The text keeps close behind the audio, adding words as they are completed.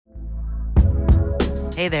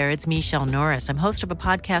Hey there, it's Michelle Norris. I'm host of a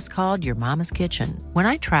podcast called Your Mama's Kitchen. When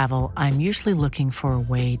I travel, I'm usually looking for a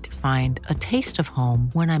way to find a taste of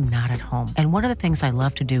home when I'm not at home. And one of the things I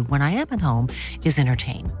love to do when I am at home is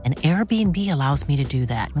entertain. And Airbnb allows me to do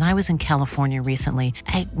that. When I was in California recently,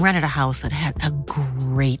 I rented a house that had a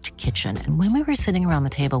great kitchen. And when we were sitting around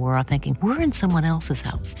the table, we were all thinking, we're in someone else's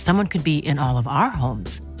house. Someone could be in all of our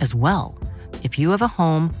homes as well. If you have a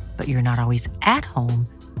home, but you're not always at home,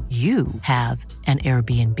 you have an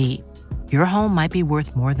Airbnb. Your home might be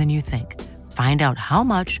worth more than you think. Find out how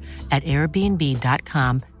much at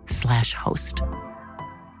airbnb.com/host.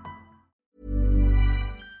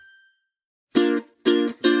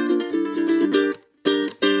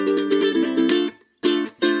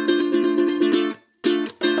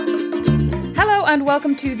 Hello and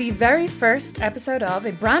welcome to the very first episode of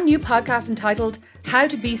a brand new podcast entitled How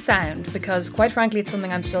to Be Sound, because quite frankly it's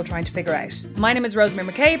something I'm still trying to figure out. My name is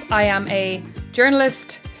Rosemary McCabe. I am a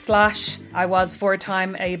journalist / I was for a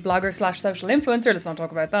time a blogger / social influencer. Let's not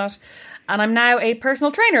talk about that. And I'm now a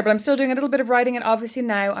personal trainer, but I'm still doing a little bit of writing, and obviously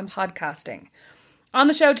now I'm podcasting. On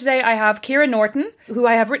the show today I have Ciara Norton, who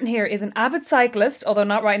I have written here is an avid cyclist, although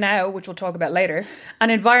not right now, which we'll talk about later, an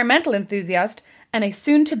environmental enthusiast, and a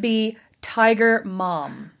soon-to-be tiger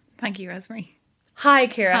mom. Thank you, Rosemary. Hi,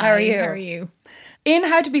 Ciara. How are you? How are you? In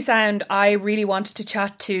How to Be Sound, I really wanted to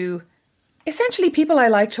chat to essentially people I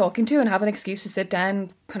like talking to and have an excuse to sit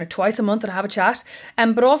down kind of twice a month and have a chat,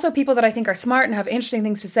 but also people that I think are smart and have interesting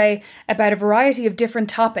things to say about a variety of different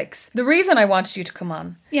topics. The reason I wanted you to come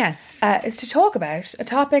on is to talk about a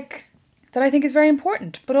topic that I think is very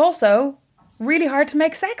important, but also really hard to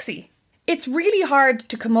make sexy. It's really hard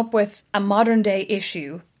to come up with a modern day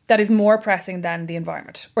issue that is more pressing than the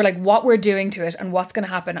environment, or like what we're doing to it and what's going to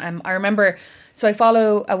happen. I remember, so I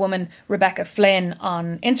follow a woman, Rebecca Flynn,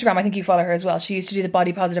 on Instagram. I think you follow her as well. She used to do the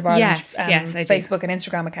Body Positive Ireland yes, I Facebook do. and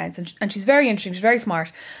Instagram accounts, and she's very interesting. She's very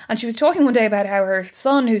smart, and she was talking one day about how her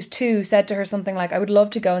son, who's 2, said to her something like, "I would love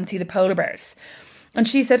to go and see the polar bears," and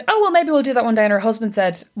she said, "Oh well, maybe we'll do that one day." And her husband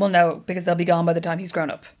said, "Well, no, because they'll be gone by the time he's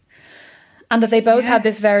grown up." And that they both had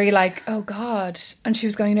this very like, "Oh God," and she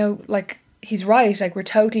was going, "No, like." He's right, like we're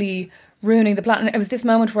totally ruining the planet. It was this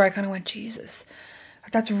moment where I kind of went, Jesus,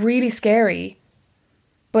 that's really scary.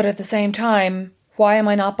 But at the same time, why am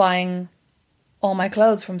I not buying all my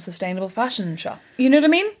clothes from sustainable fashion shop? You know what I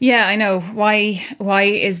mean? Yeah, I know. Why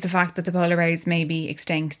is the fact that the polar bears may be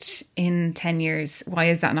extinct in 10 years, why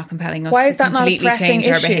is that not compelling us to completely change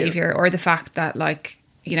our behaviour? Or the fact that, like,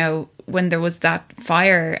 you know, when there was that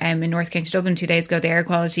fire in North County Dublin 2 days ago, the air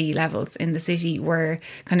quality levels in the city were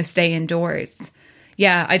kind of stay indoors.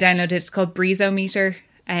 Yeah, I downloaded it. It's called Breezometer.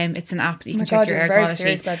 It's an app that you can check your air quality. Very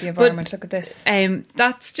serious about the environment. Look at this.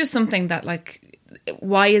 That's just something that, like,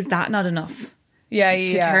 why is that not enough?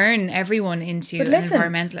 To turn everyone into an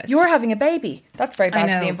environmentalist. You're having a baby. That's very bad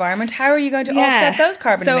for the environment. How are you going to offset those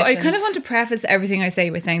carbon emissions? So I kind of want to preface everything I say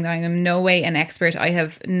by saying that I am in no way an expert. I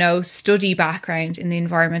have no study background in the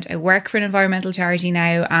environment. I work for an environmental charity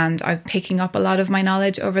now, and I'm picking up a lot of my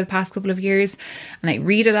knowledge over the past couple of years, and I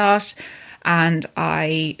read a lot, and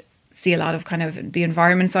I see a lot of kind of the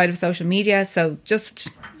environment side of social media. So just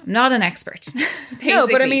not an expert. No,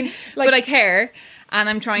 but I mean, like, but I care. And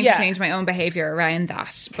I'm trying to change my own behaviour around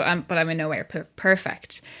that. But I'm in no way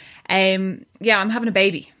perfect. I'm having a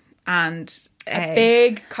baby. And a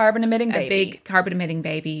big carbon emitting baby. A big carbon emitting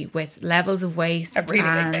baby with levels of waste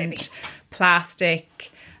and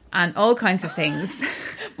plastic and all kinds of things.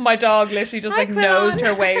 My dog literally just nosed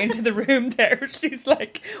her way into the room there. She's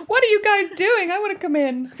like, what are you guys doing? I want to come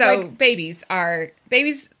in. So babies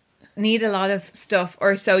need a lot of stuff,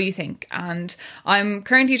 or so you think, and I'm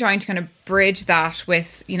currently trying to kind of bridge that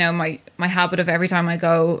with, you know, my habit of every time I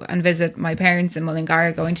go and visit my parents in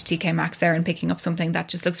Mullingar, going to TK Maxx there and picking up something that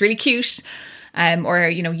just looks really cute, or,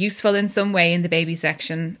 you know, useful in some way in the baby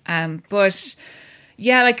section. But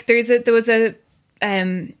yeah, like there was a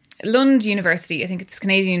Lund University, I think it's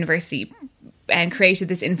Canadian University, and created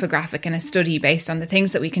this infographic and a study based on the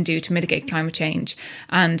things that we can do to mitigate climate change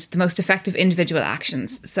and the most effective individual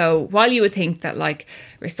actions. So while you would think that, like,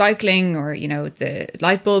 recycling or, you know, the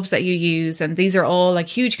light bulbs that you use, and these are all like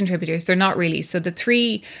huge contributors, they're not really. So the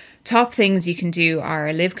 3 top things you can do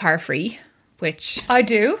are live car free, which I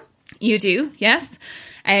do. You do, yes.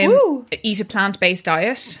 Eat a plant-based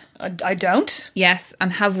diet. I don't. Yes,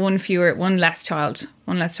 and have one less child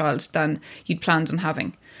than you'd planned on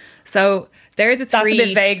having. So they're the That's three. a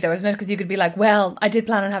bit vague though, isn't it? Because you could be like, well, I did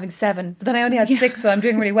plan on having 7, but then I only had 6, so I'm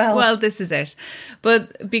doing really well. Well, this is it.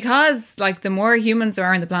 But because like the more humans there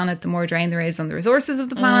are on the planet, the more drain there is on the resources of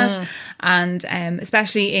the planet. And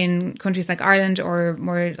especially in countries like Ireland, or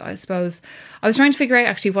more, I suppose, I was trying to figure out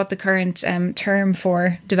actually what the current term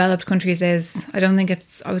for developed countries is. I don't think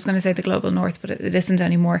it's, I was going to say the global north, but it isn't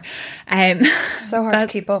anymore. So hard to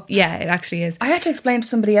keep up. Yeah, it actually is. I had to explain to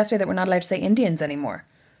somebody yesterday that we're not allowed to say Indians anymore.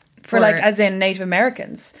 For like, as in Native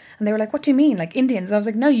Americans. And they were like, what do you mean? Like Indians? And I was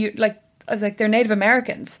like, no, I was like, they're Native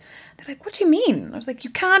Americans. They're like, what do you mean? I was like,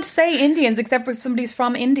 you can't say Indians except if somebody's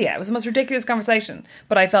from India. It was the most ridiculous conversation.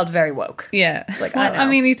 But I felt very woke. Yeah. Like, well, I know. I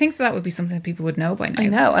mean, you think that would be something that people would know by now. I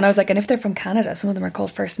know. And I was like, and if they're from Canada, some of them are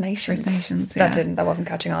called First Nations. First Nations, yeah. That wasn't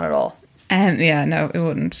catching on at all. Yeah, no, it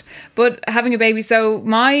wouldn't. But having a baby, so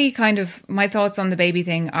my thoughts on the baby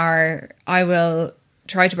thing are, I will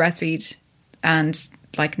try to breastfeed and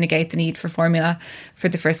like negate the need for formula for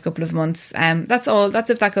the first couple of months. That's all. That's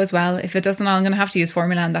if that goes well. If it doesn't, I'm going to have to use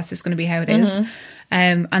formula, and that's just going to be how it is.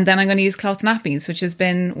 And then I'm going to use cloth nappies, which has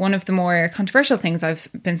been one of the more controversial things I've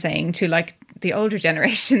been saying to like the older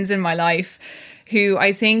generations in my life, who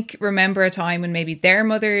I think remember a time when maybe their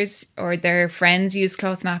mothers or their friends used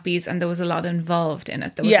cloth nappies, and there was a lot involved in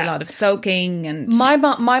it. There was a lot of soaking and... My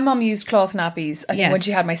mom used cloth nappies, I think, Yes. when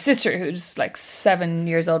she had my sister, who's like 7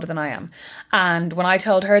 years older than I am. And when I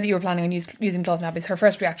told her that you were planning on using cloth nappies, her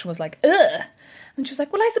first reaction was like, ugh. And she was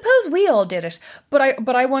like, well, I suppose we all did it. But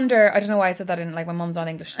I wonder, I don't know why I said that in like my mum's on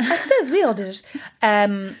English. I suppose we all did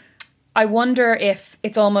it. I wonder if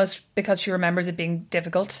it's almost because she remembers it being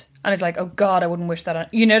difficult and it's like, oh God, I wouldn't wish that on.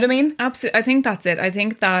 You know what I mean? Absolutely. I think that's it. I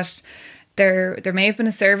think that there may have been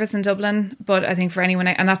a service in Dublin, but I think for anyone,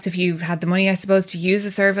 and that's if you had the money, I suppose, to use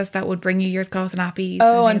a service that would bring you your cloth nappies.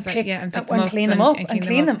 Oh, and and pick them up clean them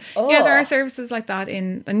up. Yeah, there are services like that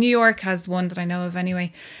in New York has one that I know of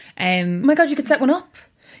anyway. Oh my God, you could set one up.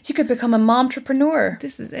 You could become a momtrepreneur.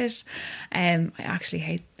 This is it. I actually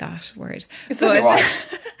hate that word. So do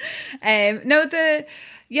I.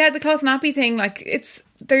 The cloth nappy thing, like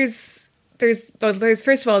there's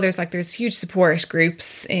first of all there's huge support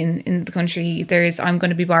groups in the country. I'm going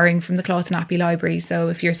to be borrowing from the Cloth Nappy Library, so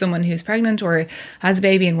if you're someone who's pregnant or has a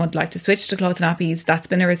baby and would like to switch to cloth nappies, that's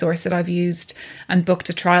been a resource that I've used and booked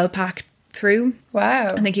a trial pack through. Wow.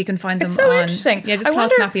 I think you can find them It's so on interesting. just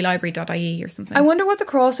clothnappylibrary.ie or something. I wonder what the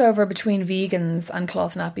crossover between vegans and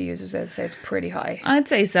cloth nappy users is. Say it's pretty high. I'd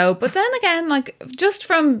say so. But then again, like just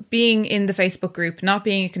from being in the Facebook group, not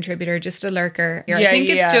being a contributor, just a lurker, I think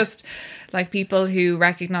it's just like people who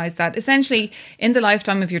recognise that essentially in the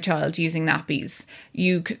lifetime of your child using nappies,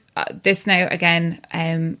 you this now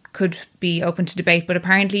again could be open to debate, but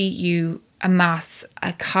apparently you amass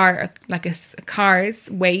a car's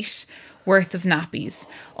weight worth of nappies.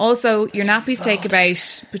 Also, your nappies take about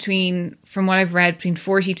from what I've read, between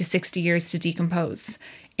 40 to 60 years to decompose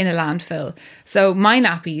in a landfill. So my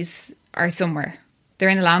nappies are somewhere. They're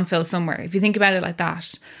in a landfill somewhere. If you think about it like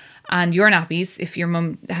that. And your nappies, if your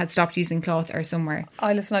mum had stopped using cloth, are somewhere.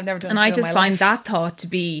 I've never done it. And I just find that thought to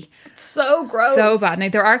be so gross. So bad. Now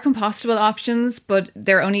there are compostable options, but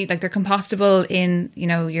they're only they're compostable in,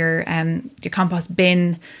 your compost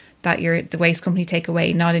bin that the waste company take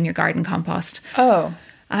away, not in your garden compost. Oh.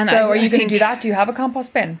 And so are you going to do that? Do you have a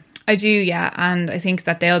compost bin? I do, yeah. And I think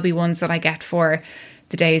that they'll be ones that I get for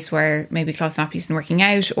the days where maybe cloth nappies isn't working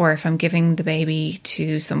out, or if I'm giving the baby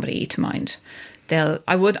to somebody to mind.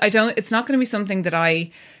 It's not going to be something that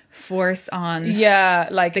I force on. Yeah,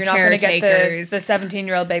 like you're not going to get the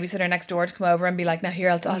 17-year-old babysitter next door to come over and be like, now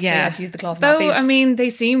here, I'll show you how to use the cloth nappies. Though, I mean,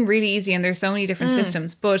 they seem really easy and there's so many different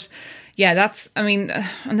systems. But yeah, and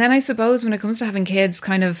then I suppose when it comes to having kids,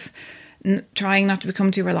 kind of trying not to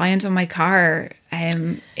become too reliant on my car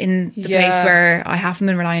in the place where I haven't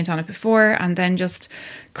been reliant on it before, and then just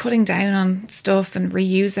cutting down on stuff and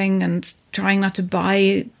reusing and trying not to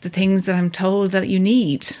buy the things that I'm told that you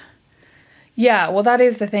need. Yeah, well, that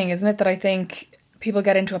is the thing, isn't it? That I think people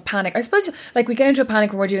get into a panic. I suppose, like, we get into a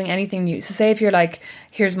panic when we're doing anything new. So say if you're like,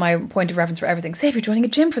 here's my point of reference for everything. Say if you're joining a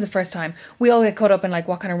gym for the first time, we all get caught up in like,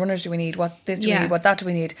 what kind of runners do we need? What this do we need? What that do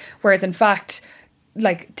we need? Whereas in fact,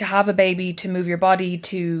 like, to have a baby, to move your body,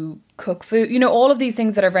 to cook food, all of these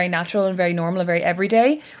things that are very natural and very normal and very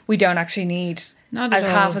everyday, we don't actually need not at all.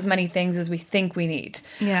 Half as many things as we think we need.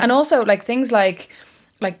 Yeah. And also like things like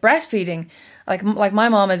breastfeeding, like my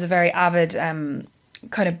mom is a very avid kind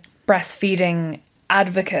of breastfeeding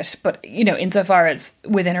advocate, but insofar as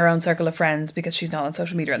within her own circle of friends, because she's not on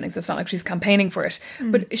social media and things, it's not like she's campaigning for it.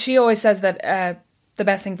 But she always says that the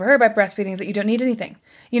best thing for her about breastfeeding is that you don't need anything.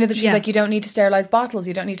 You know, that she's like, you don't need to sterilize bottles.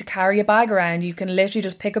 You don't need to carry a bag around. You can literally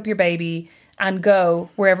just pick up your baby and go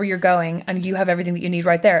wherever you're going, and you have everything that you need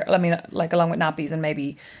right there. I mean, like along with nappies and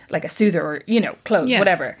maybe like a soother or, you know, clothes,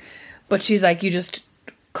 whatever. But she's like, you just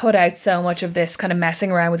cut out so much of this kind of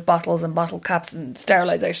messing around with bottles and bottle caps and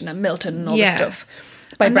sterilization and Milton and all this stuff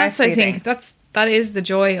by and breastfeeding. I think that is the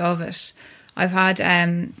joy of it. I've had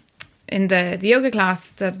in the yoga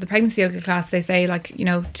class, the pregnancy yoga class, they say, like, you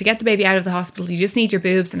know, to get the baby out of the hospital, you just need your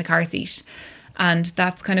boobs and a car seat. And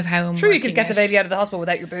that's kind of how I'm Sure, you could get the baby out of the hospital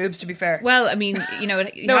without your boobs, to be fair. Well, I mean, you know,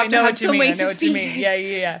 you no, have to have some way to feed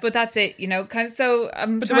it. Yeah. But that's it, you know, kind of. So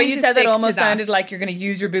but the way you said that almost sounded like you're going to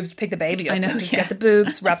use your boobs to pick the baby up. I know, just get the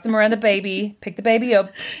boobs, wrap them around the baby, pick the baby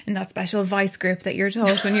up. In that special vice grip that you're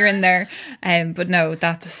told when you're in there. But no,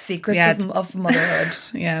 that's... The secrets of motherhood.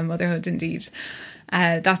 Yeah, motherhood indeed.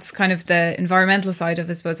 That's kind of the environmental side of,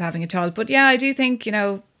 I suppose, having a child. But yeah, I do think, you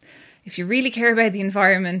know, if you really care about the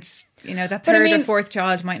environment, you know, that third or fourth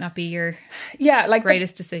child might not be your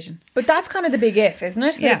greatest decision. But that's kind of the big if, isn't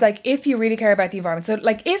it? It's like, if you really care about the environment. So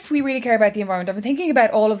like, if we really care about the environment, I've been thinking about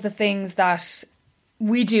all of the things that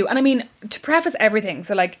we do. And I mean, to preface everything,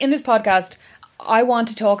 so like in this podcast, I want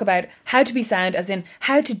to talk about how to be sound, as in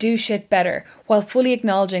how to do shit better, while fully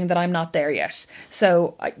acknowledging that I'm not there yet.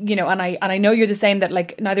 So, you know, and I know you're the same, that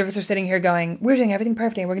like neither of us are sitting here going, we're doing everything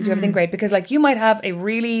perfectly and we're going to do everything great, because like you might have a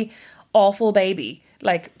really awful baby,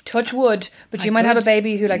 like touch wood, but you might have a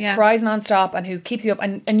baby who like cries nonstop and who keeps you up,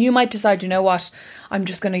 and you might decide, you know what, I'm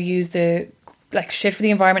just going to use the like shit for the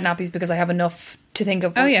environment nappies because I have enough to think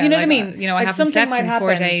of. Oh yeah, you know like, what I mean? You know, I haven't slept in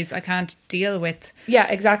 4 days. I can't deal with. Yeah,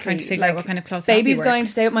 exactly. Trying to figure out what kind of clothes. Baby's going to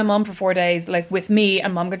stay with my mum for 4 days, like with me,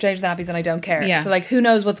 and mum could change the nappies, and I don't care. Yeah. So like, who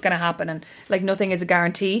knows what's going to happen, and like nothing is a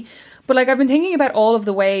guarantee. But like, I've been thinking about all of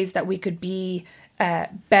the ways that we could be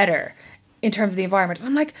better in terms of the environment. And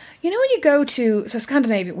I'm like, you know, when you go to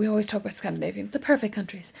Scandinavia, we always talk about Scandinavian, the perfect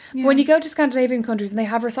countries. Yeah. But when you go to Scandinavian countries and they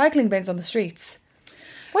have recycling bins on the streets,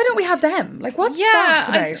 why don't we have them? Like, what's that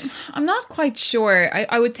about? I'm not quite sure.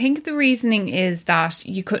 I would think the reasoning is that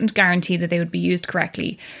you couldn't guarantee that they would be used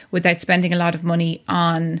correctly without spending a lot of money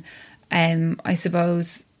on, I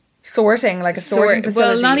suppose... sorting, like a sorting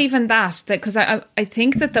facility. Well, not even that, because I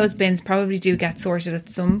think that those bins probably do get sorted at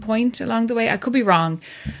some point along the way. I could be wrong,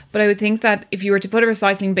 but I would think that if you were to put a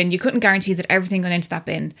recycling bin, you couldn't guarantee that everything going into that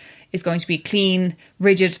bin is going to be clean,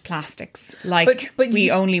 rigid plastics, like but we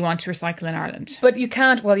only want to recycle in Ireland. But you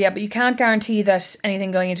can't, but you can't guarantee that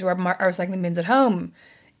anything going into our recycling bins at home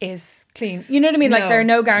is clean. You know what I mean? Like, there are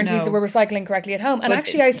no guarantees that we're recycling correctly at home. And but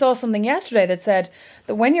actually, I saw something yesterday that said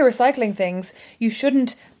that when you're recycling things, you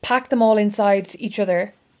shouldn't pack them all inside each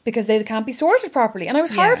other because they can't be sorted properly. And I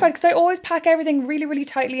was horrified because I always pack everything really, really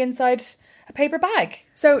tightly inside a paper bag.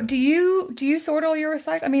 So do you sort all your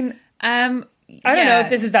recycling? I mean, I don't know if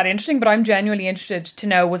this is that interesting, but I'm genuinely interested to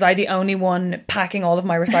know, was I the only one packing all of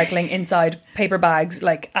my recycling inside paper bags,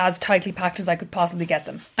 like as tightly packed as I could possibly get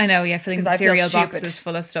them? I know, filling the cereal boxes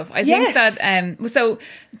full of stuff. I think that, so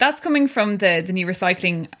that's coming from the new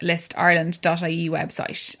Recycling List Ireland.ie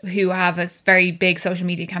website, who have a very big social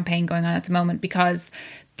media campaign going on at the moment because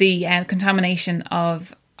the contamination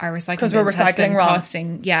of our recycling bins we're recycling has been wrong.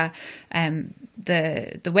 Costing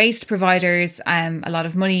the waste providers a lot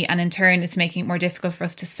of money, and in turn it's making it more difficult for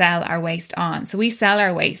us to sell our waste on. So we sell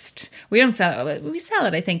our waste. We sell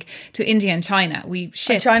it, I think, to India and China. And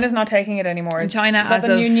China's not taking it anymore. And China, as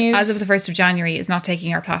of the 1st of January, is not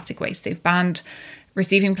taking our plastic waste. They've banned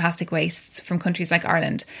receiving plastic wastes from countries like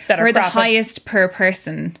Ireland. We're the highest per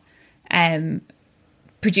person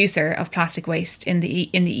producer of plastic waste in the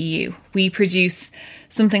EU. We produce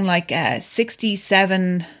something like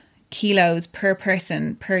 67 kilos per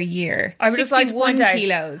person per year. I would just like to point out,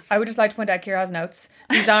 kilos. I would just like to point out Ciara's notes.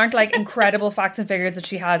 These aren't like incredible facts and figures that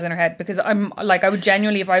she has in her head, because I'm like, I would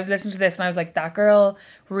genuinely, if I was listening to this and I was like, that girl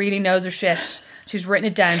really knows her shit, she's written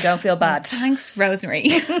it down, don't feel bad. Thanks,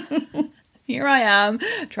 Rosemary. Here I am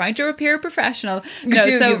trying to appear professional.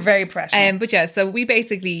 You're very professional. But yeah, so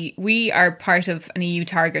we are part of an EU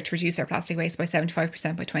target to reduce our plastic waste by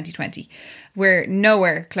 75% by 2020. We're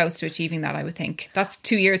nowhere close to achieving that, I would think. That's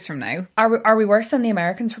 2 years from now. Are we worse than the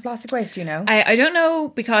Americans for plastic waste, do you know? I don't know,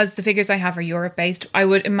 because the figures I have are Europe based. I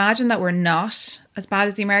would imagine that we're not as bad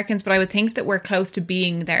as the Americans, but I would think that we're close to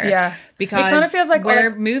being there. Yeah. Because it kind of feels like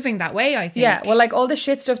we're moving that way, I think. Yeah, well, like all the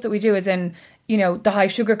shit stuff that we do is in, you know, the high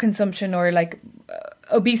sugar consumption or like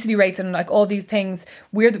obesity rates and like all these things.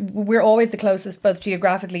 We're always the closest, both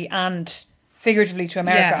geographically and figuratively, to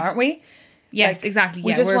America, aren't we? Yes, like, exactly.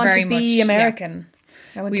 We just want to be American.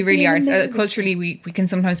 We really are. So culturally, we can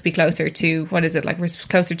sometimes be closer to, what is it, like we're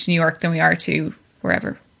closer to New York than we are to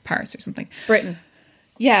wherever, Paris or something. Britain.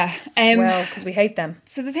 Yeah. Well, because we hate them.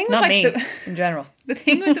 So the thing with Not like me, in general. the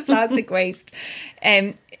thing with the plastic waste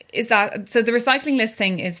is that, so the recycling list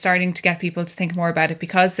thing is starting to get people to think more about it,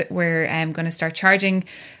 because we're going to start charging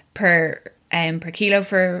per kilo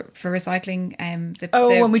for recycling.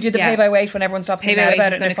 When we do the pay by weight, when everyone stops pay thinking by weight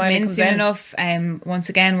about is it, going and to it come finally in comes soon in. enough. Once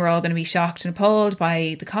again, we're all going to be shocked and appalled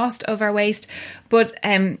by the cost of our waste. But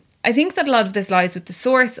I think that a lot of this lies with the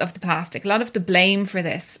source of the plastic. A lot of the blame for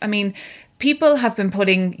this. I mean, people have been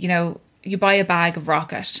putting, you buy a bag of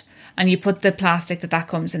Rocket and you put the plastic that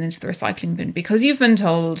comes in into the recycling bin because you've been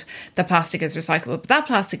told that plastic is recyclable, but that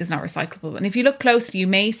plastic is not recyclable. And if you look closely, you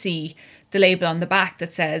may see the label on the back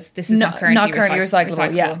that says this is not currently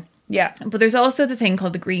recyclable. Yeah. But there's also the thing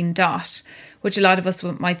called the green dot, which a lot of us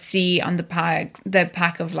might see on the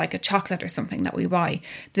pack of like a chocolate or something that we buy.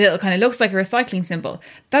 That kind of looks like a recycling symbol.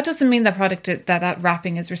 That doesn't mean that product that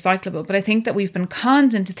wrapping is recyclable. But I think that we've been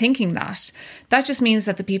conned into thinking that. That just means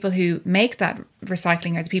that the people who make that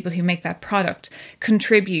recycling, or the people who make that product,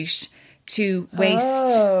 contribute to waste.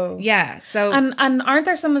 Oh. Yeah. So and aren't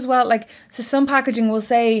there some as well, like, so some packaging will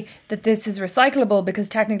say that this is recyclable because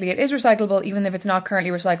technically it is recyclable even if it's not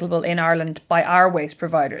currently recyclable in Ireland by our waste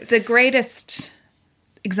providers. The greatest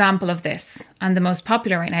example of this, and the most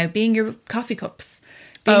popular right now, being your coffee cups.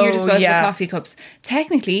 Your disposable coffee cups.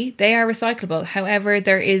 Technically, they are recyclable. However,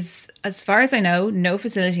 there is, as far as I know, no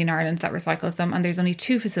facility in Ireland that recycles them, and there's only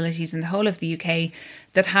 2 facilities in the whole of the UK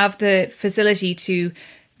that have the facility to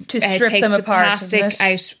strip take them the apart, plastic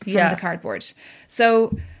out from the cardboard.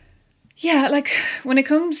 So, yeah, like when it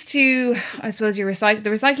comes to, I suppose, the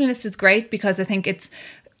recycling list is great because I think it's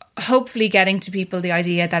hopefully getting to people the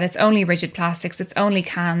idea that it's only rigid plastics, it's only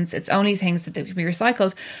cans, it's only things that can be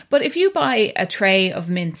recycled. But if you buy a tray of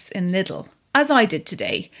mints in Lidl, as I did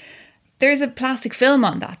today, there's a plastic film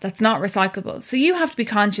on that's not recyclable. So you have to be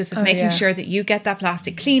conscious of making sure that you get that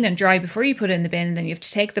plastic clean and dry before you put it in the bin. And then you have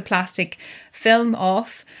to take the plastic film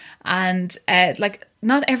off. And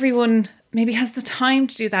not everyone maybe has the time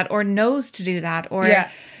to do that or knows to do that. Or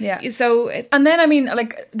So and then, I mean,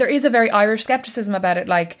 like, there is a very Irish skepticism about it.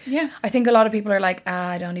 Like, I think a lot of people are like,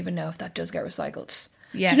 I don't even know if that does get recycled.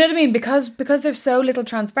 Yes. Do you know what I mean? Because there's so little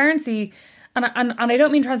transparency. And I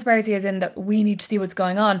don't mean transparency as in that we need to see what's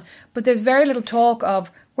going on, but there's very little talk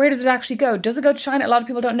of where does it actually go? Does it go to China? A lot of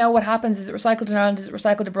people don't know what happens. Is it recycled in Ireland? Is it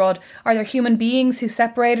recycled abroad? Are there human beings who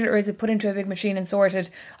separate it, or is it put into a big machine and sorted?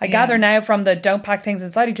 I gather now from the don't pack things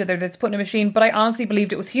inside each other that's put in a machine, but I honestly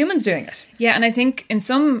believed it was humans doing it. Yeah, and I think in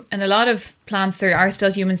a lot of plants there are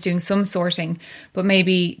still humans doing some sorting, but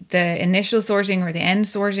maybe the initial sorting or the end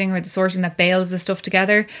sorting or the sorting that bales the stuff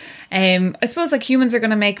together. I suppose like humans are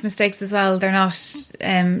going to make mistakes as well. They're not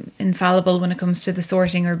infallible when it comes to the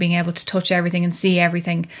sorting or being able to touch everything and see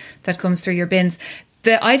everything that comes through your bins.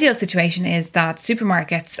 The ideal situation is that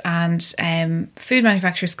supermarkets and food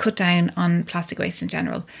manufacturers cut down on plastic waste in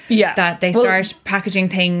general. Yeah. That they start packaging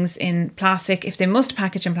things in plastic. If they must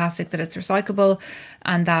package in plastic, that it's recyclable,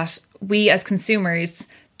 and that we as consumers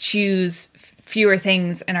choose fewer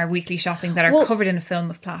things in our weekly shopping that are covered in a film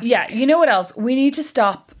of plastic. Yeah, you know what else? We need to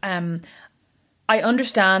stop. I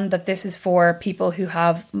understand that this is for people who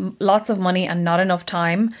have lots of money and not enough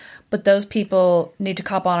time, but those people need to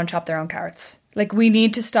cop on and chop their own carrots. Like, we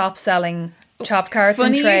need to stop selling chopped carrots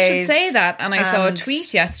and trays. Funny you should say that. And I saw a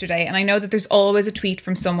tweet yesterday, and I know that there's always a tweet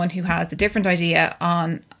from someone who has a different idea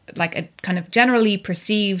on like a kind of generally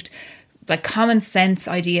perceived, like, common sense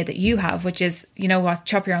idea that you have, which is, you know what,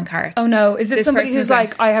 chop your own carrots. Oh no, is this somebody who's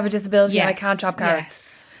like, I have a disability and I can't chop carrots?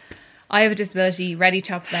 Yes. I have a disability, ready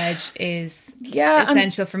chopped veg is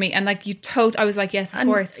essential for me. And like I was like, yes, of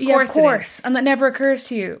course. Of course. And that never occurs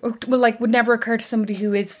to you. Well, like, would never occur to somebody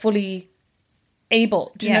who is fully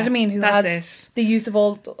able. Do you know what I mean? Who has the use of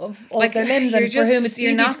all like their limbs, and for whom it's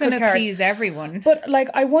you're easy not going to carrots. please everyone. But like,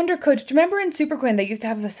 I wonder, do you remember in Super Quinn they used to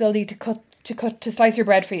have a facility to slice your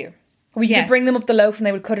bread for you? Where you could bring them up the loaf and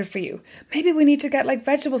they would cut it for you. Maybe we need to get like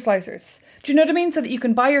vegetable slicers. Do you know what I mean? So that you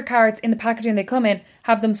can buy your carrots in the packaging they come in,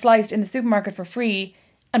 have them sliced in the supermarket for free,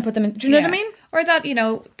 and put them in. Do you know what I mean? Or that, you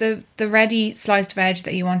know, the ready sliced veg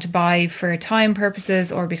that you want to buy for time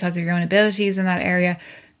purposes or because of your own abilities in that area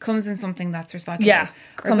comes in something that's recyclable. Yeah,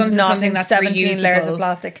 comes in something that's 17 reusable. layers of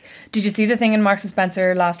plastic. Did you see the thing in Marks and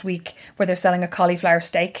Spencer last week where they're selling a cauliflower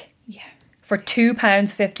steak? Yeah. For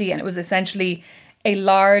 £2.50, and it was essentially a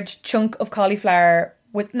large chunk of cauliflower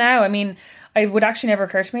with, now, I mean, it would actually never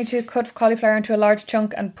occur to me to cut cauliflower into a large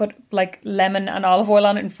chunk and put like lemon and olive oil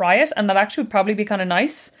on it and fry it, and that actually would probably be kind of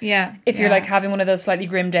nice. Yeah. If you're like having one of those slightly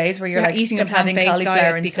grim days where you're like eating a having plant-based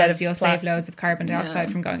cauliflower diet instead because of you'll save loads of carbon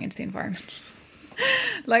dioxide from going into the environment.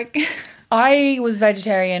 Like, I was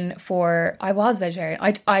vegetarian.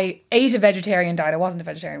 I ate a vegetarian diet. I wasn't a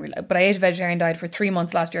vegetarian, really, but I ate a vegetarian diet for 3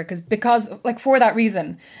 months last year because for that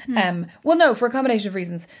reason. Well, no, for a combination of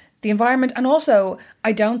reasons. The environment, and also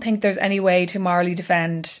I don't think there's any way to morally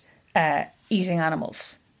defend eating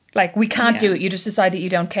animals. Like, we can't do it. You just decide that you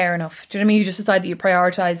don't care enough. Do you know what I mean? You just decide that you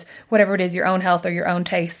prioritise whatever it is, your own health or your own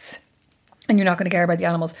tastes, and you're not going to care about the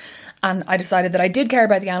animals. And I decided that I did care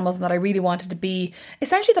about the animals and that I really wanted to be,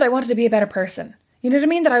 essentially that I wanted to be a better person. You know what I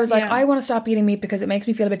mean? That I was like, I want to stop eating meat because it makes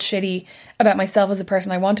me feel a bit shitty about myself as a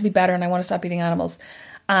person. I want to be better and I want to stop eating animals.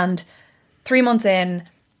 And 3 months in,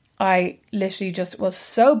 I literally just was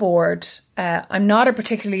so bored. I'm not a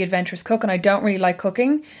particularly adventurous cook and I don't really like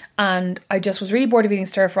cooking. And I just was really bored of eating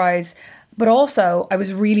stir fries. But also, I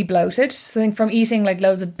was really bloated. So I think from eating like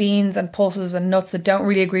loads of beans and pulses and nuts that don't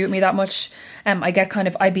really agree with me that much, I get kind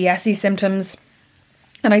of IBS-y symptoms.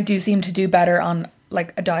 And I do seem to do better on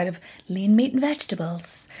like a diet of lean meat and vegetables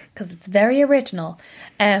because it's very original.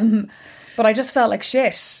 But I just felt like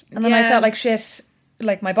shit. And then I felt like shit.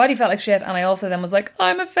 Like, my body felt like shit. And I also then was like,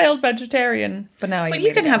 I'm a failed vegetarian. But now But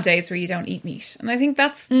you can have days where you don't eat meat. And I think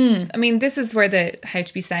that's, I mean, this is where the How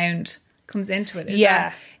to Be Sound comes into it.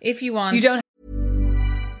 That if you want...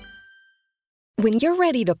 When you're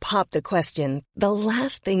ready to pop the question, the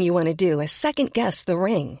last thing you want to do is second-guess the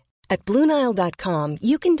ring. At BlueNile.com,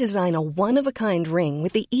 you can design a one-of-a-kind ring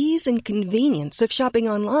with the ease and convenience of shopping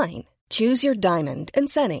online. Choose your diamond and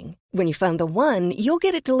setting. When you find the one, you'll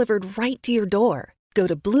get it delivered right to your door. Go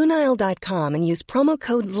to BlueNile.com and use promo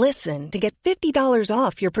code LISTEN to get $50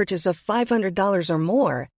 off your purchase of $500 or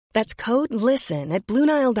more. That's code LISTEN at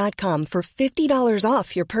BlueNile.com for $50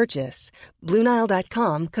 off your purchase.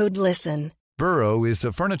 BlueNile.com, code LISTEN. Burrow is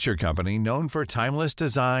a furniture company known for timeless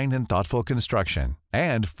design and thoughtful construction,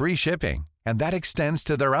 and free shipping, and that extends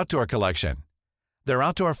to their outdoor collection. Their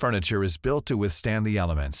outdoor furniture is built to withstand the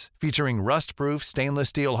elements, featuring rust-proof stainless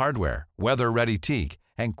steel hardware, weather-ready teak,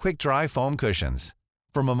 and quick-dry foam cushions.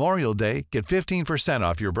 For Memorial Day, get 15%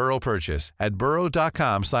 off your Burrow purchase at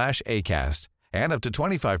burrow.com/ACAST, and up to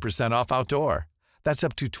 25% off outdoor. That's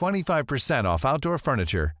up to 25% off outdoor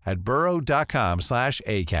furniture at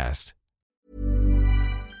burrow.com/ACAST.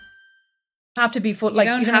 Have to be you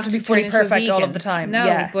don't have to be fully perfect all of the time.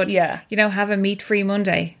 No, but have a meat-free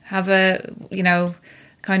Monday. Have a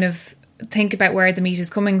kind of think about where the meat is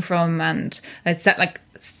coming from, and it's that like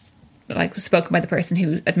spoken by the person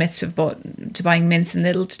who admits to buying mince in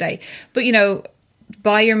Lidl today. But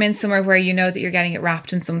buy your mince somewhere where you know that you're getting it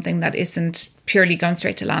wrapped in something that isn't purely gone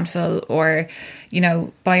straight to landfill, or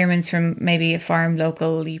buy your mince from maybe a farm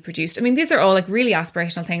locally produced. I mean, these are all like really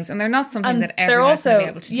aspirational things, and they're not something that everyone's going to be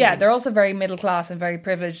able to do. Yeah, they're also very middle class and very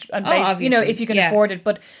privileged and based, if you can afford it.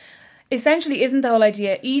 But essentially, isn't the whole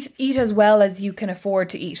idea eat as well as you can afford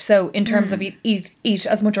to eat? So in terms of eat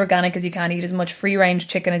as much organic as you can, eat as much free range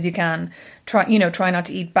chicken as you can. Try not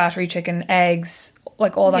to eat battery chicken, eggs,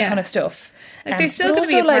 like all that kind of stuff. Like, there's still going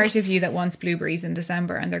to be a part of you that wants blueberries in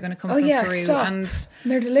December, and they're going to come from Peru. And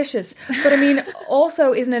they're delicious. But I mean,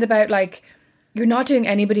 also, isn't it about like, you're not doing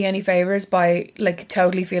anybody any favours by like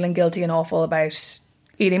totally feeling guilty and awful about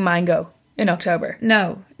eating mango in October?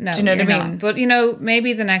 No. Do you know what I mean? Not. But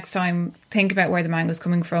maybe the next time, think about where the mango's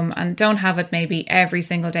coming from, and don't have it maybe every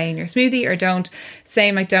single day in your smoothie, or don't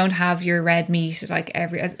have your red meat like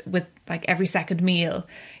every second meal.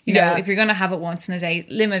 If you're going to have it once in a day,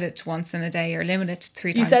 limit it to once in a day, or limit it to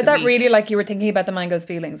 3 times a week. You said that really like you were thinking about the mango's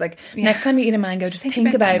feelings. Like, next time you eat a mango, just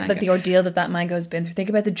think about like the ordeal that mango has been through. Think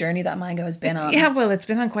about the journey that mango has been on. Yeah, well, it's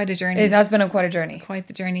been on quite a journey. It has been on quite a journey. Quite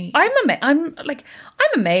the journey. I'm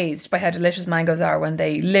amazed by how delicious mangoes are when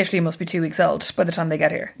they literally must be 2 weeks old by the time they get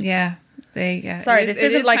here. Yeah. Sorry, this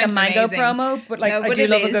isn't like a mango promo, but like, I do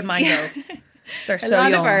love a good mango. They're so a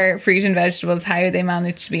lot young. of our fruit and vegetables, how they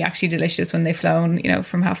manage to be actually delicious when they've flown,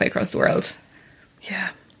 from halfway across the world.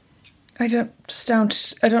 Yeah, I don't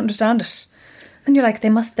understand it. And you're like, they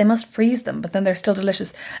must freeze them, but then they're still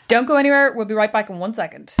delicious. Don't go anywhere. We'll be right back in 1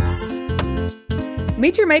 second.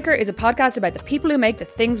 Meet Your Maker is a podcast about the people who make the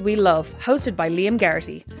things we love, hosted by Liam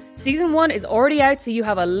Garrity. Season 1 is already out, so you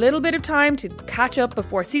have a little bit of time to catch up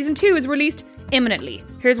before Season 2 is released imminently.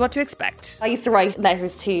 Here's what to expect. I used to write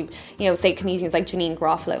letters to, say comedians like Janine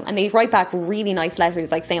Garofalo, and they'd write back really nice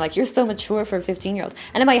letters, like saying like, you're so mature for a 15-year-old.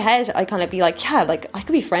 And in my head, I kind of be like, yeah, like I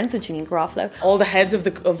could be friends with Janine Garofalo. All the heads of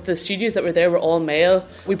the studios that were there were all male.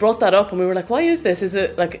 We brought that up and we were like, why is this? Is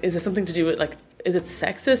it something to do with like is it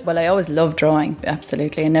sexist? Well, I always loved drawing,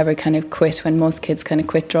 absolutely. I never kind of quit when most kids kind of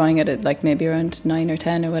quit drawing at it, like maybe around 9 or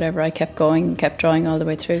 10 or whatever. I kept going, kept drawing all the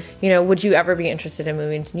way through. You know, would you ever be interested in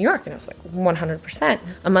moving to New York? And I was like, 100%.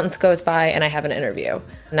 A month goes by and I have an interview.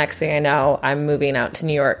 Next thing I know, I'm moving out to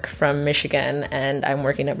New York from Michigan and I'm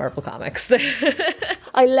working at Marvel Comics.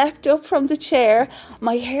 I leapt up from the chair,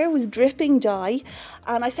 my hair was dripping dye,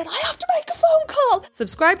 and I said, I have to make a phone call.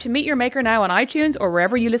 Subscribe to Meet Your Maker now on iTunes or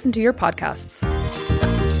wherever you listen to your podcasts.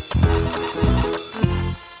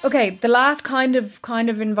 Okay, the last kind of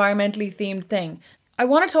environmentally themed thing. I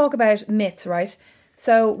want to talk about myths, right?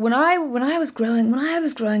 So when I was growing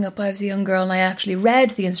up, I was a young girl and I actually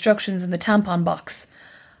read the instructions in the tampon box.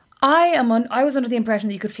 I was under the impression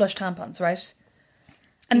that you could flush tampons, right?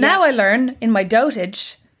 And now I learn in my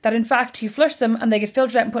dotage that in fact you flush them and they get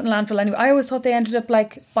filtered out and put in landfill anyway. I always thought they ended up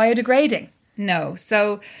like biodegrading. No.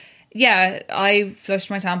 So, yeah, I flushed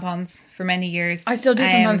my tampons for many years. I still do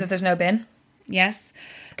sometimes if there's no bin. Yes.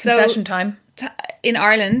 Confession time. In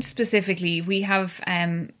Ireland specifically, we have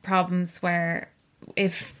problems where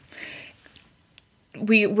if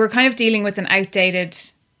we're kind of dealing with an outdated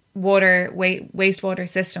wastewater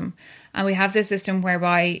system, and we have this system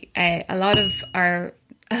whereby a lot of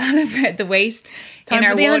the waste in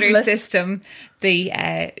our water system, the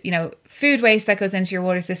food waste that goes into your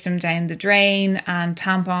water system down the drain, and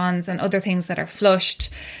tampons and other things that are flushed.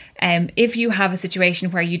 If you have a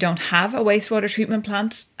situation where you don't have a wastewater treatment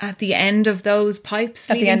plant at the end of those pipes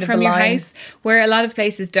leading from your house, where a lot of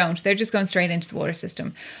places don't, they're just going straight into the water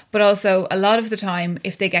system. But also a lot of the time,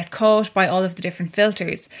 if they get caught by all of the different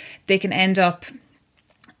filters, they can end up,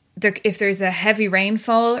 if there's a heavy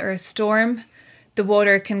rainfall or a storm, the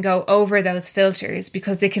water can go over those filters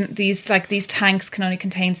because these tanks can only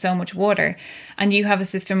contain so much water. And you have a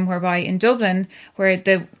system whereby in Dublin, where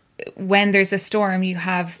when there's a storm, you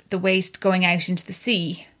have the waste going out into the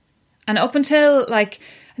sea. And up until I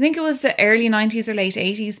think it was the early 90s or late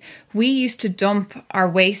 80s, we used to dump our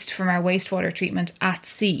waste from our wastewater treatment at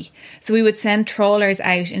sea. So we would send trawlers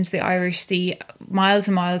out into the Irish Sea, miles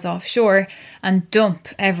and miles offshore, and dump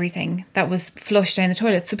everything that was flushed down the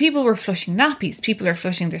toilet. So people were flushing nappies, people are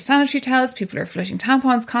flushing their sanitary towels, people are flushing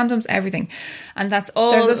tampons, condoms, everything. And that's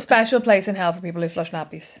all. There's a special place in hell for people who flush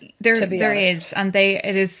nappies. There is, and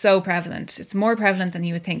it is so prevalent. It's more prevalent than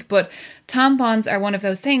you would think. But tampons are one of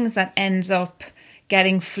those things that ends up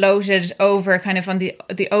getting floated over kind of on the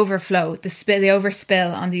overflow, the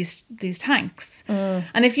overspill on these tanks.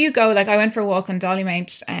 And if you go, I went for a walk on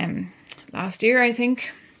Dollymount last year, I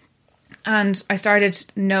think, and I started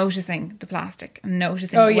noticing the plastic and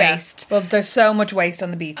noticing the waste. Well, there's so much waste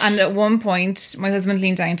on the beach. And at one point, my husband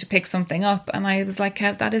leaned down to pick something up, and I was like,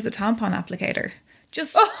 Kev, that is a tampon applicator.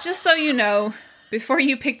 Just so you know, before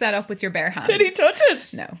you pick that up with your bare hands. Did he touch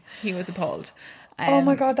it? No, he was appalled. Oh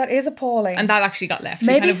my God, that is appalling. And that actually got left. We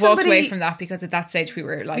kind of walked away from that because at that stage we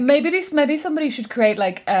were like... Maybe somebody should create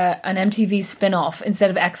an MTV spin-off.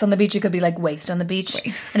 Instead of X on the beach, it could be Waste on the beach.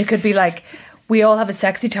 And it could be we all have a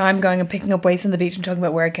sexy time going and picking up waste on the beach and talking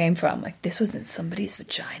about where it came from. This was in somebody's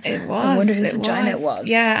vagina. It was. I wonder whose vagina it was.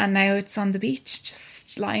 Yeah, and now it's on the beach,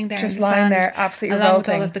 just lying there just in the lying sand, there, absolutely along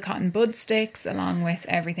revolting. with all of the cotton bud sticks, along with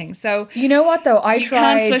everything. So you know what though, you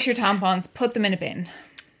can't flush your tampons, put them in a bin.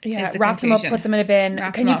 Yeah, wrap them up, put them in a bin.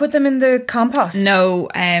 Wrap Can you put them in the compost? No,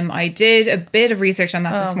 I did a bit of research on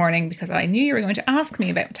that this morning because I knew you were going to ask me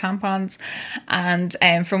about tampons. And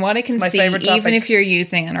from what I can see, even if you're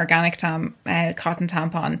using an organic cotton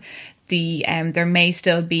tampon, there may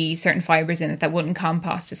still be certain fibres in it that wouldn't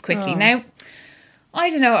compost as quickly. Now, I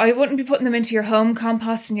don't know, I wouldn't be putting them into your home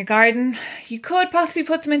compost in your garden. You could possibly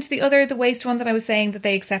put them into the waste one that I was saying, that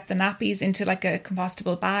they accept the nappies into a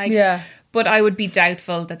compostable bag. Yeah. But I would be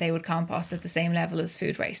doubtful that they would compost at the same level as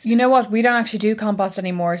food waste. You know what? We don't actually do compost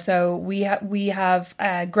anymore. So we have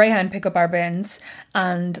Greyhound pick up our bins.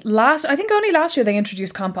 And I think only last year they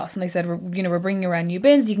introduced compost, and they said, we're bringing around new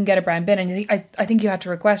bins. You can get a brown bin, and I think you had to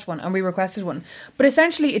request one, and we requested one. But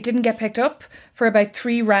essentially, it didn't get picked up for about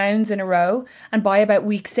 3 rounds in a row, and by about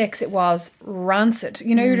week 6, it was rancid.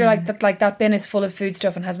 You're that bin is full of food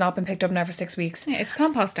stuff and has not been picked up now for 6 weeks. Yeah, it's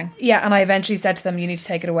composting. Yeah, and I eventually said to them, you need to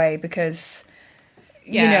take it away because.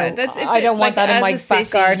 Yeah, I don't want that in my back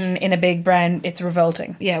garden in a big brown. It's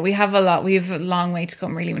revolting. Yeah, we have a long way to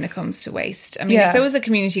come really when it comes to waste. I mean, if there was a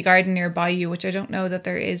community garden nearby you, which I don't know that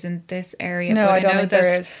there is in this area, no, but I don't know think that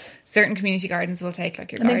there is. Certain community gardens will take your I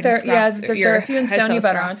think garden scrap. there are a few in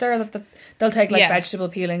Stoneybetter, aren't there? They'll take vegetable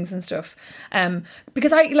peelings and stuff.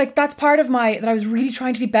 Because that's part of that I was really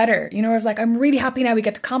trying to be better. I was I'm really happy now we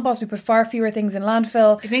get to compost. We put far fewer things in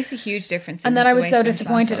landfill. It makes a huge difference. And then I was so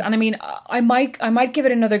disappointed. And I mean, I might might give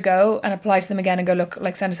it another go and apply to them again and go, look,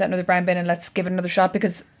 like send us out another brown bin and let's give it another shot,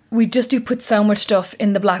 because we just do put so much stuff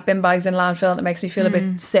in the black bin bags in landfill and it makes me feel a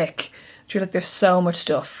bit sick. I feel like there's so much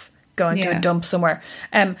stuff going to a dump somewhere.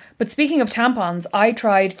 But speaking of tampons, I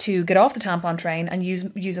tried to get off the tampon train and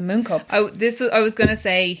use a Moon Cup. I was going to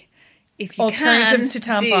say, if you alternatives can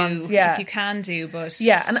to tampons, if you can do, but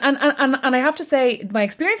and I have to say, my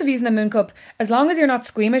experience of using the Moon Cup, as long as you're not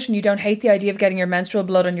squeamish and you don't hate the idea of getting your menstrual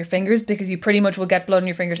blood on your fingers, because you pretty much will get blood on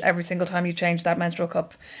your fingers every single time you change that menstrual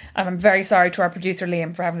cup. And I'm very sorry to our producer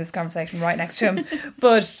Liam for having this conversation right next to him.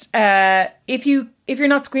 But if you're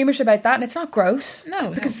not squeamish about that, and it's not gross,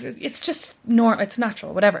 because it's just normal, it's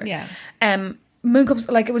natural, whatever. Yeah. Moon Cups,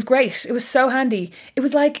 like, it was great. It was so handy. It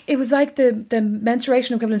was like the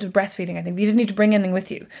menstruation equivalent of breastfeeding, I think. You didn't need to bring anything with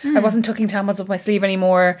you. I wasn't tucking tampons up my sleeve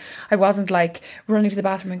anymore. I wasn't like running to the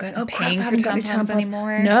bathroom and going, oh crap, I haven't got any tampons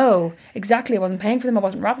anymore. No, exactly. I wasn't paying for them. I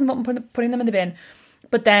wasn't wrapping them up and putting them in the bin.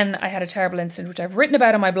 But then I had a terrible incident, which I've written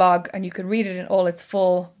about on my blog, and you can read it in all its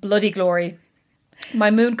full bloody glory.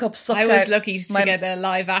 My Moon Cup sucked out. I was lucky to get a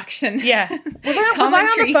live action. Yeah. Was I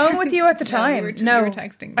on the phone with you at the time? No, you were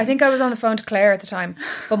texting me. I think I was on the phone to Claire at the time.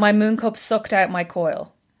 But my Moon Cup sucked out my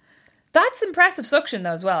coil. That's impressive suction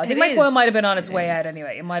though as well. I think my coil might have been on its way out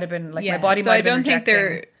anyway. It might have been like my body might have been rejecting. I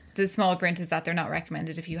don't think the small print is that they're not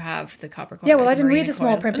recommended if you have the copper coil. Yeah, well, I didn't read the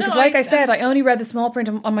small print because, like I said, I only read the small print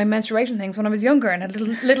on my menstruation things when I was younger and had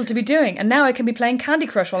little to be doing. And now I can be playing Candy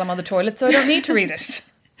Crush while I'm on the toilet, so I don't need to read it.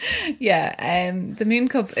 Yeah, the Moon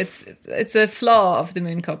Cup, it's a flaw of the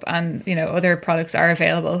Moon Cup, and you know, other products are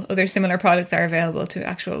available, other similar products are available to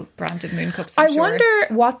actual branded Moon Cups. I wonder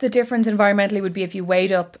what the difference environmentally would be if you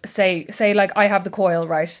weighed up, say like I have the coil,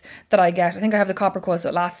 right, that I get. I think I have the copper coil, so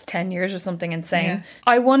it lasts 10 years or something insane. Yeah.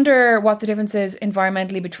 I wonder what the difference is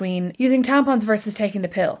environmentally between using tampons versus taking the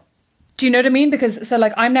pill. Do you know what I mean? Because so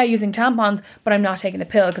like I'm now using tampons, but I'm not taking the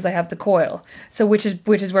pill because I have the coil. So which is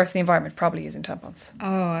worse for the environment? Probably using tampons.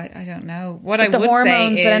 Oh, I don't know. What I the would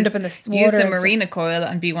hormones say that is end up in the water, use the Marina coil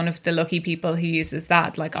and be one of the lucky people who uses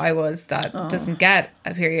that, like I was, that doesn't get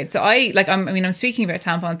a period. So I'm speaking about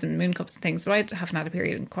tampons and Moon Cups and things, but I haven't had a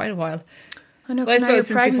period in quite a while. I know, well, I suppose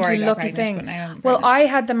since before you lucky thing. Well, I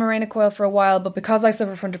had the Mirena coil for a while, but because I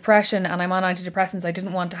suffer from depression and I'm on antidepressants, I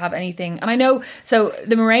didn't want to have anything. And I know, so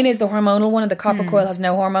the Mirena is the hormonal one and the copper coil has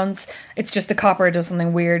no hormones. It's just the copper does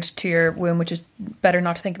something weird to your womb, which is better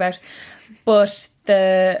not to think about. But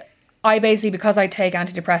I basically, because I take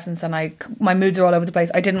antidepressants and my moods are all over the place,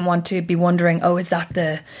 I didn't want to be wondering, is that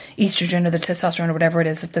the estrogen or the testosterone or whatever it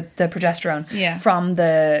is, the progesterone from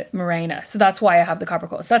the Mirena. So that's why I have the copper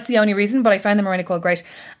coil. So that's the only reason, but I found the Mirena coil great.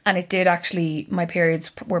 And it did actually, my periods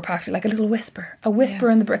were practically like a little whisper. A whisper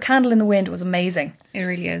in a candle in the wind. It was amazing. It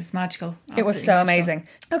really is magical. It was so amazing.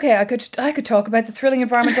 Okay, I could talk about the thrilling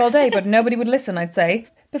environment all day, but nobody would listen, I'd say.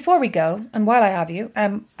 Before we go, and while I have you,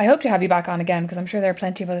 I hope to have you back on again, because I'm sure there are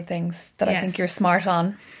plenty of other things that I think you're smart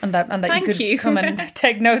on and that you could come and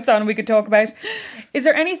take notes on and we could talk about. Is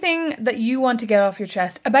there anything that you want to get off your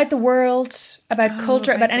chest about the world, about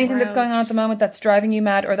culture, about anything that's going on at the moment that's driving you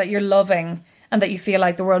mad or that you're loving and that you feel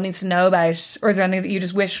like the world needs to know about? Or is there anything that you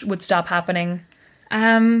just wish would stop happening?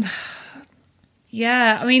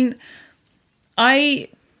 Yeah, I mean, I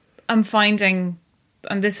am finding,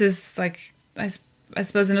 and this is like, I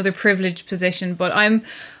suppose another privileged position, but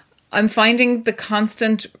I'm finding the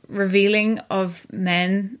constant revealing of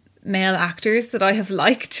male actors that I have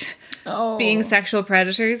liked being sexual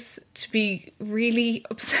predators to be really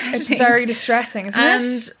upsetting. It's very distressing,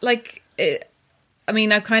 isn't it?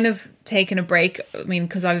 And I've kind of taken a break. I mean,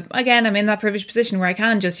 because I'm in that privileged position where I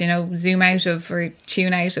can just, zoom out of or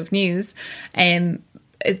tune out of news. I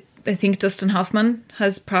think Dustin Hoffman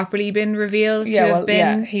has properly been revealed to have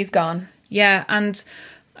been. Yeah, he's gone. Yeah, and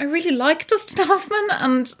I really like Dustin Hoffman,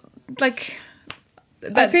 and like,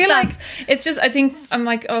 I feel like it's just, I think I'm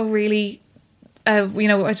like, oh really, I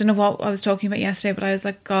don't know what I was talking about yesterday, but I was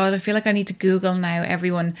like, God, I feel like I need to Google now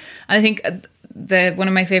everyone. And I think one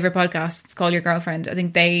of my favorite podcasts, Call Your Girlfriend, I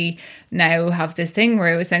think they now have this thing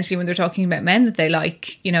where essentially when they're talking about men that they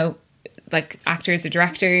like, like actors or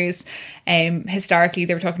directors. Historically,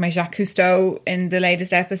 they were talking about Jacques Cousteau in the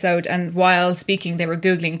latest episode, and while speaking, they were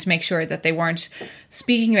Googling to make sure that they weren't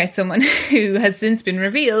speaking about someone who has since been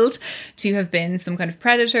revealed to have been some kind of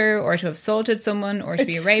predator or to have assaulted someone or to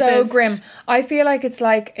be a rapist. It's so grim. I feel like it's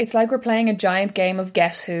like we're playing a giant game of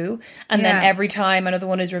Guess Who, and then every time another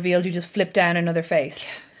one is revealed, you just flip down another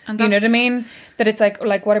face. And you know what I mean? That it's like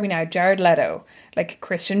what are we now? Jared Leto, like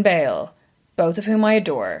Christian Bale, both of whom I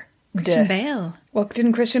adore. Christian Bale. Well,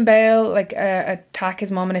 didn't Christian Bale attack his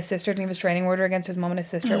mom and his sister? Didn't he have a restraining order against his mom and his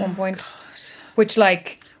sister at one point? God. Which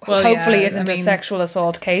hopefully yeah, isn't I a mean- sexual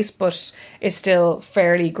assault case, but is still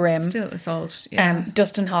fairly grim. Still assault. Yeah.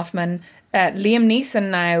 Dustin Hoffman, Liam Neeson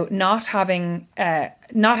now not having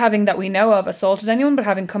that we know of assaulted anyone, but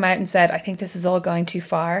having come out and said, I think this is all going too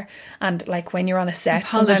far. And like when you're on a set,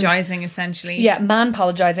 Apologising, essentially. yeah,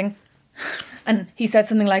 man-apologising. And he said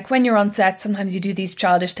something like, when you're on set, sometimes you do these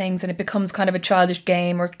childish things and it becomes kind of a childish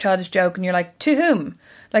game or a childish joke, and you're like, to whom?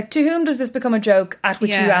 Like, to whom does this become a joke at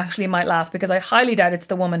which you Yeah. actually might laugh? Because I highly doubt it's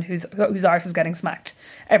the woman whose arse is getting smacked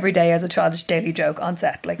every day as a childish daily joke on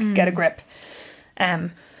set. Like, get a grip.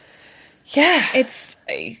 Yeah. It's,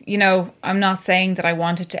 you know, I'm not saying that I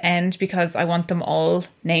want it to end, because I want them all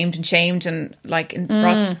named and shamed and like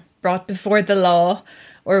brought before the law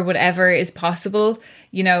or whatever is possible,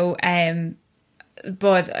 you know.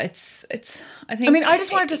 But it's. I think. I mean, I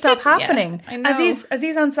just want it to stop happening. Yeah, I know. Aziz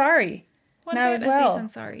Ansari What now about as well.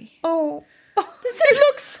 Aziz Ansari? Oh, he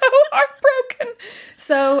looks so heartbroken.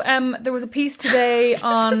 So there was a piece today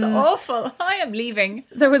on... This is awful. I am leaving.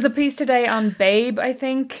 There was a piece today on Babe, I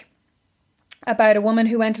think, about a woman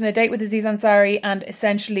who went on a date with Aziz Ansari, and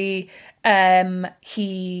essentially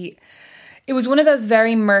it was one of those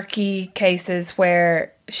very murky cases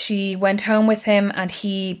where she went home with him and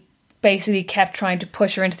he basically kept trying to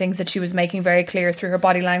push her into things that she was making very clear through her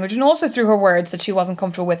body language and also through her words that she wasn't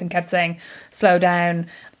comfortable with, and kept saying, slow down,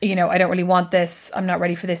 you know, I don't really want this, I'm not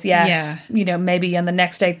ready for this yet, Yeah. you know, maybe on the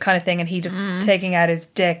next date kind of thing, and he taking out his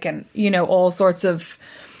dick and, you know, all sorts of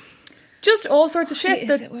shit.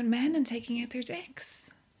 Is it with men and taking out their dicks?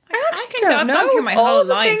 I actually can go- don't I've know. gone through my all whole the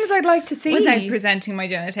life things I'd like to see. without presenting my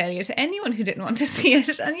genitalia to anyone who didn't want to see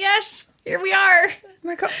it, and yet here we are. Oh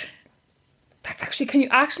my God. That's actually, can you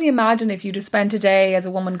actually imagine if you just spent a day as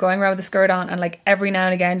a woman going around with a skirt on and like every now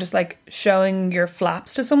and again just like showing your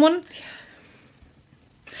flaps to someone?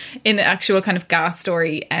 In an actual kind of gas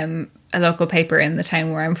story, a local paper in the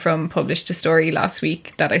town where I'm from published a story last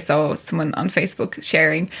week that I saw someone on Facebook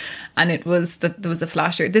sharing, and it was that there was a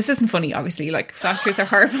flasher. This isn't funny, obviously, like flashers are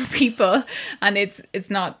horrible people, and it's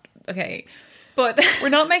not okay. But We're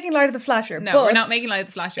not making light of the flasher. no, but we're not making light of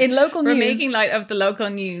the flasher. in local we're news- making light of the local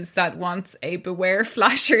news that wants a beware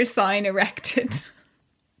flasher sign erected.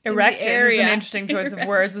 Erected is area. an interesting choice of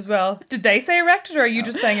words as well. Did they say erected, or are you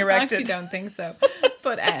just saying I erected? actually don't think so.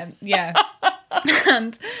 But yeah.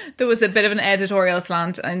 And there was a bit of an editorial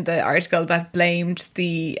slant in the article that blamed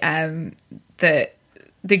the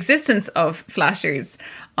existence of flashers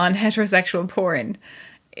on heterosexual porn.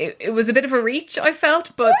 It was a bit of a reach, I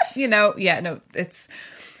felt, but you know, yeah, no, it's,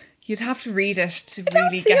 you'd have to read it to I don't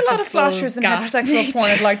really see get a lot the of full flashers in gas heterosexual nature porn,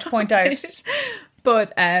 I'd like to point out. of it.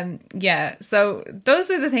 But yeah, so those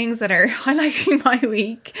are the things that are highlighting my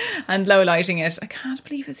week and lowlighting it. I can't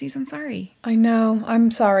believe Aziz Ansari. I know, I'm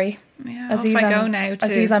sorry. Yeah, Aziz, off I go now to...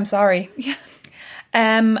 Aziz, I'm sorry. Yeah.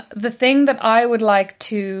 The thing that I would like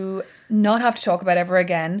to not have to talk about ever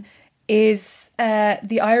again is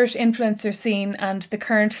the Irish influencer scene and the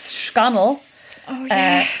current scandal. Oh,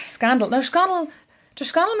 yeah. Scandal. No, scandal. Does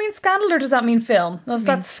scandal mean scandal, or does that mean film? No,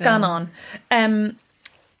 that's scan on.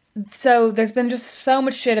 So there's been just so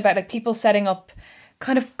much shit about like people setting up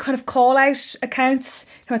kind of call out accounts.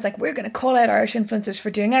 You know, it's like, we're going to call out Irish influencers for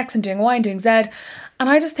doing X and doing Y and doing Z. And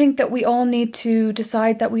I just think that we all need to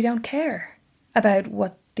decide that we don't care about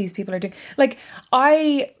what these people are doing. Like,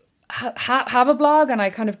 I have a blog and I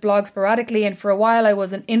kind of blog sporadically, and for a while I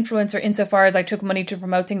was an influencer insofar as I took money to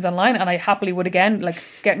promote things online, and I happily would again. Like,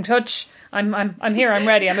 get in touch. I'm here, I'm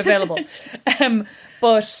ready, I'm available.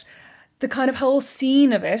 But the kind of whole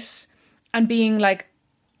scene of it, and being like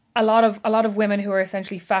a lot of women who are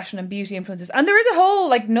essentially fashion and beauty influencers, and there is a whole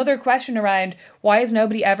like another question around why is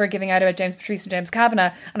nobody ever giving out about James Patrice and James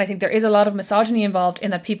Kavanagh, and I think there is a lot of misogyny involved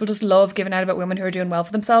in that. People just love giving out about women who are doing well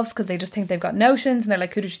for themselves because they just think they've got notions and they're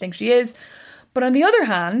like, who does she think she is? But on the other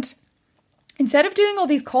hand, instead of doing all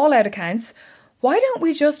these call out accounts, why don't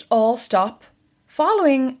we just all stop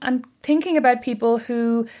following and thinking about people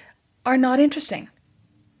who are not interesting?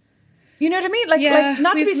 You know what I mean? Like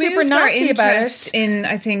not to be super nasty about it. In,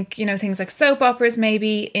 I think, you know, things like soap operas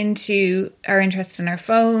maybe into our interest in our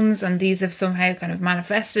phones, and these have somehow kind of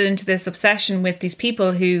manifested into this obsession with these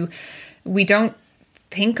people who we don't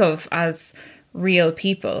think of as real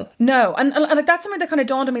people. No, and like that's something that kind of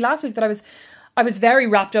dawned on me last week, that I was very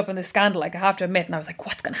wrapped up in this scandal, like I have to admit, and I was like,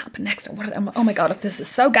 what's going to happen next? And oh my God, look, this is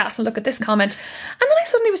so gas, and look at this comment. And then I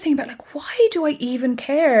suddenly was thinking about, like, why do I even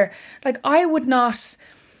care? Like, I would not,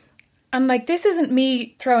 and like, this isn't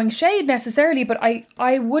me throwing shade necessarily, but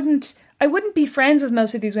I wouldn't be friends with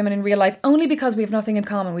most of these women in real life, only because we have nothing in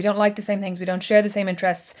common. We don't like the same things, we don't share the same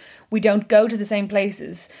interests, we don't go to the same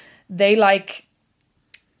places. They like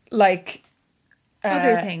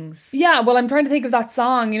Other things. Yeah, well, I'm trying to think of that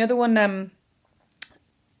song. You know the one,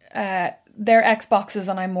 they're Xboxes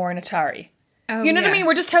and I'm more an Atari. Oh, you know what I mean?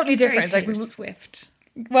 We're just totally different. Very Taylor Swift.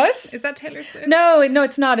 What? Is that Taylor Swift? No,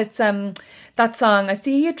 it's not. It's that song. I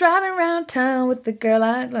see you driving around town with the girl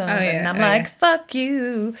I love, and I'm like, fuck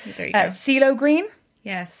you. There you go. CeeLo Green.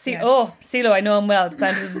 Yes. Oh, CeeLo, I know him well.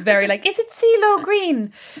 That was very like, is it CeeLo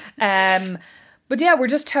Green? But yeah, we're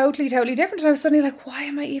just totally different. And I was suddenly like, why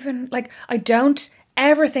am I even like? I don't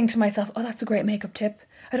ever think to myself, oh, that's a great makeup tip.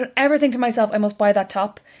 I don't ever think to myself, I must buy that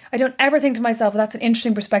top. I don't ever think to myself, that's an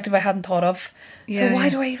interesting perspective I hadn't thought of. So why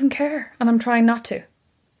do I even care? And I'm trying not to.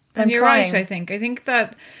 And you're right, I think. I think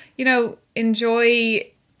that,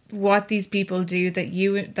 enjoy what these people do that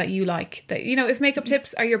you like. That, if makeup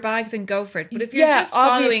tips are your bag, then go for it. But if you're just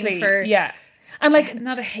following for... Yeah. And like...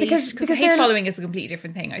 Not a hate, because hate following is a completely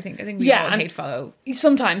different thing, I think. I think we all hate follow.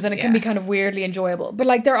 Sometimes, and it can be kind of weirdly enjoyable. But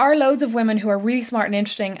like, there are loads of women who are really smart and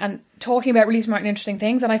interesting and talking about really smart and interesting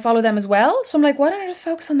things, and I follow them as well. So I'm like, why don't I just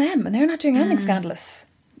focus on them? And they're not doing anything scandalous.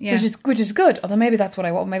 Yeah. Which is good. Although maybe that's what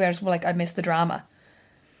I want. Maybe I just I miss the drama.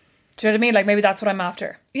 Do you know what I mean? Like, maybe that's what I'm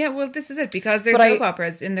after. Yeah, well, this is it, because they're soap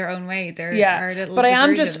operas in their own way. They're are little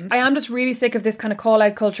diversions. I am just really sick of this kind of call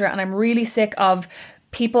out culture, and I'm really sick of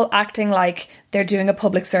people acting like they're doing a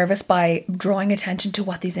public service by drawing attention to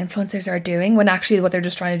what these influencers are doing, when actually what they're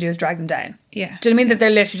just trying to do is drag them down. Yeah. Do you know what I mean? That they're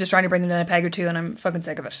literally just trying to bring them down a peg or two, and I'm fucking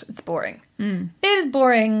sick of it. It's boring. It is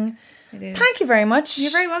boring. It is. Thank you very much.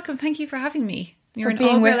 You're very welcome. Thank you for having me. For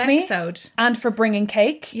being with me and for bringing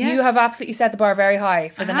cake. Yes. You have absolutely set the bar very high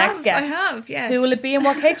for the next guest. I have, yes. Who will it be and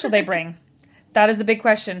what cakes will they bring? That is the big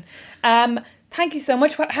question. Thank you so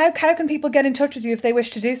much. How can people get in touch with you if they wish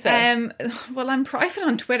to do so? Well, I'm private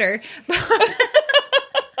on Twitter.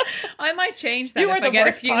 I might change that if I get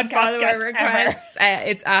a few follower requests.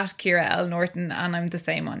 It's at Ciara L. Norton, and I'm the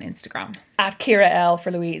same on Instagram. At Ciara L. for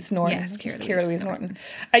Louise Norton. Yes, Ciara Louise Norton.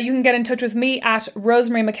 You can get in touch with me at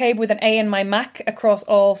Rosemary McCabe with an A in my Mac across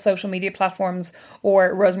all social media platforms,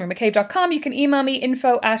 or rosemarymccabe.com. You can email me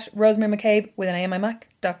info@rosemarymccabe with an A in my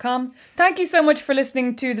Mac.com. Thank you so much for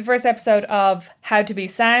listening to the first episode of How to Be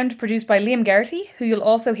Sound, produced by Liam Geraghty, who you'll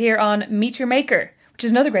also hear on Meet Your Maker, which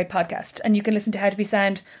is another great podcast, and you can listen to How to Be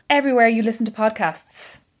Sound everywhere you listen to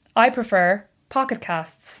podcasts. I prefer Pocket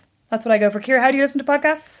Casts. That's what I go for. Ciara, how do you listen to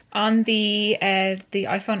podcasts? On the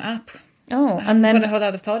iPhone app. Oh, and then put a whole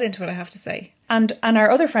lot of thought into it, I have to say. And our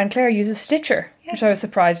other friend Claire uses Stitcher, which I was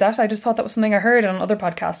surprised at. I just thought that was something I heard on other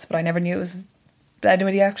podcasts, but I never knew it was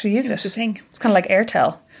anybody actually used it. It's a thing. It's kind of like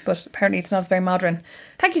Airtel, but apparently it's not very modern.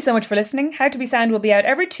 Thank you so much for listening. How to Be Sound will be out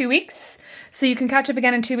every 2 weeks, so you can catch up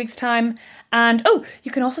again in 2 weeks' time. And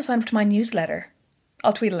you can also sign up to my newsletter.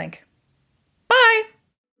 I'll tweet a link. Bye!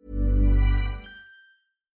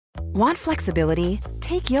 Want flexibility?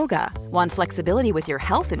 Take yoga. Want flexibility with your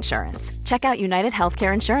health insurance? Check out United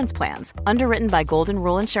Healthcare Insurance Plans. Underwritten by Golden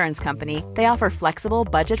Rule Insurance Company, they offer flexible,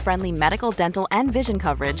 budget-friendly medical, dental, and vision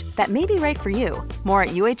coverage that may be right for you. More at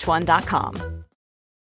UH1.com.